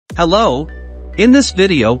Hello! In this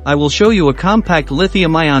video I will show you a compact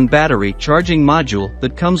lithium-ion battery charging module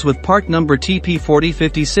that comes with part number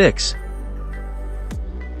TP4056.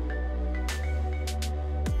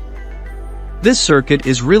 This circuit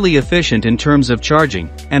is really efficient in terms of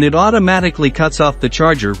charging, and it automatically cuts off the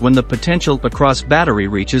charger when the potential across battery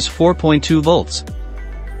reaches 4.2 volts.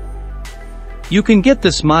 You can get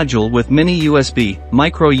this module with mini USB,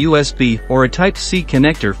 micro USB, or a Type-C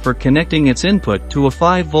connector for connecting its input to a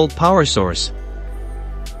 5-volt power source.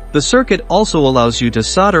 The circuit also allows you to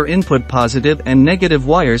solder input positive and negative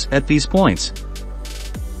wires at these points,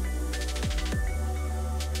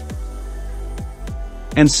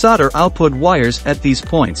 and solder output wires at these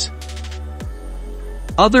points.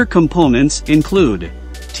 Other components include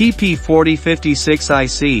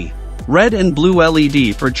TP4056 IC, red and blue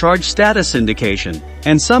LED for charge status indication,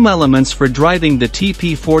 and some elements for driving the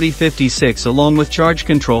TP4056 along with charge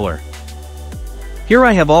controller. Here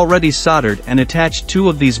I have already soldered and attached two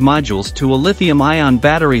of these modules to a lithium-ion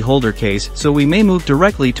battery holder case, so we may move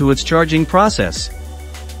directly to its charging process.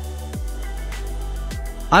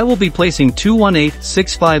 I will be placing two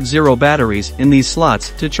 18650 batteries in these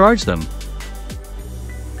slots to charge them.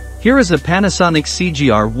 Here is a Panasonic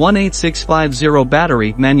CGR 18650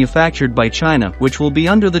 battery manufactured by China, which will be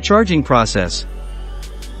under the charging process.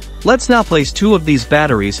 Let's now place two of these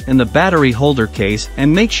batteries in the battery holder case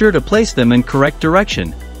and make sure to place them in correct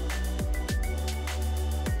direction.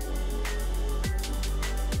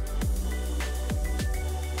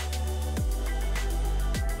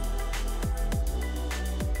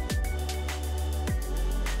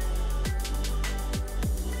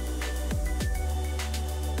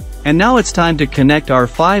 And now it's time to connect our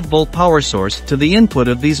 5-volt power source to the input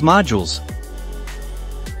of these modules.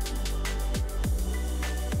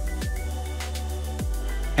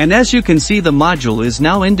 And as you can see, the module is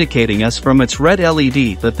now indicating us from its red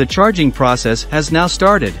LED that the charging process has now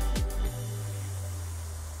started.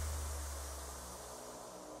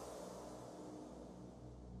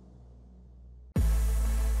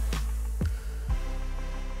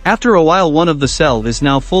 After a while, one of the cell is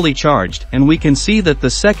now fully charged, and we can see that the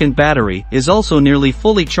second battery is also nearly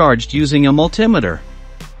fully charged using a multimeter.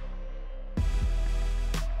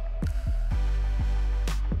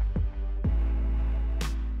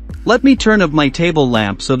 Let me turn up my table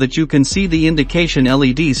lamp so that you can see the indication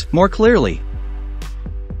LEDs more clearly.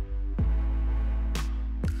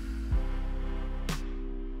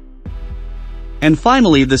 And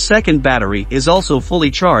finally, the second battery is also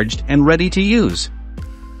fully charged and ready to use.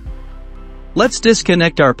 Let's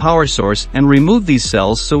disconnect our power source and remove these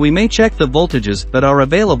cells so we may check the voltages that are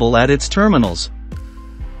available at its terminals.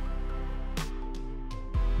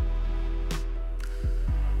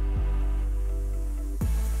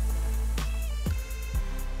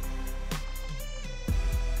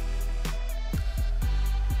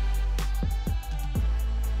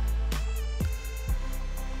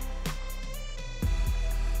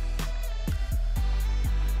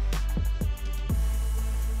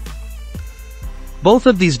 Both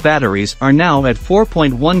of these batteries are now at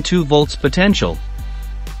 4.12 volts potential.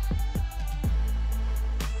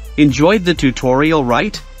 Enjoyed the tutorial,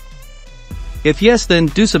 right? If yes, then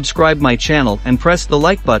do subscribe my channel and press the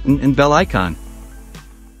like button and bell icon.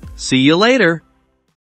 See you later!